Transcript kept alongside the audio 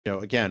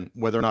again,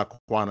 whether or not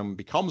quantum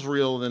becomes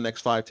real in the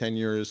next 5, 10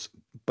 years,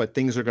 but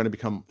things are going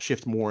to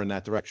shift more in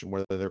that direction,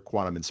 whether they're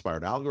quantum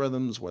inspired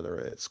algorithms, whether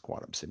it's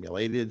quantum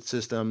simulated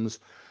systems.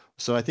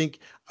 So I think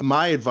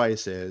my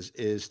advice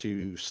is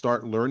to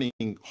start learning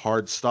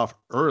hard stuff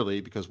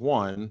early, because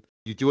one,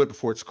 you do it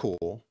before it's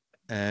cool.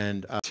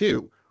 And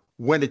two,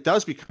 when it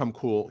does become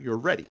cool, you're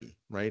ready,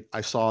 right?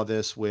 I saw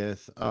this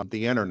with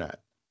the internet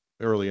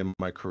early in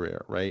my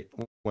career, right?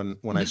 When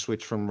I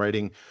switched from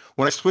writing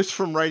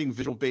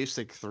Visual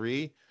Basic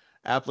 3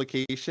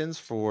 applications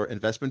for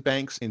investment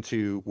banks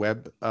into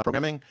web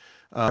programming,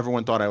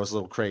 everyone thought I was a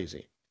little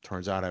crazy.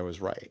 Turns out I was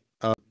right.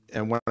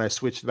 And when I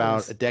switched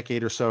about a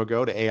decade or so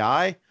ago to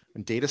AI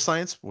and data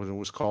science, what it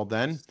was called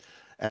then,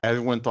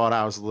 everyone thought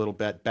I was a little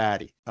bit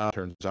batty.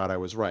 Turns out I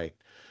was right.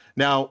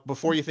 Now,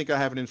 before you think I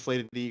have an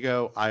inflated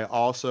ego, I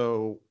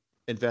also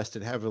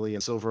invested heavily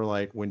in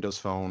Silverlight, Windows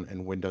Phone,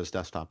 and Windows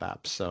desktop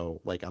apps.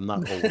 So, like, I'm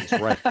not always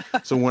right.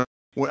 So when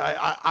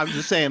I'm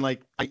just saying,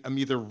 like, I'm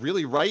either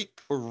really right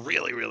or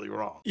really, really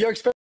wrong. You're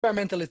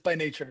experimentalist by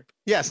nature.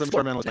 Yes, I'm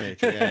experimentalist by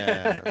nature.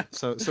 Yeah.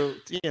 So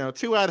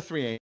 2 out of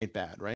 3 ain't bad, right?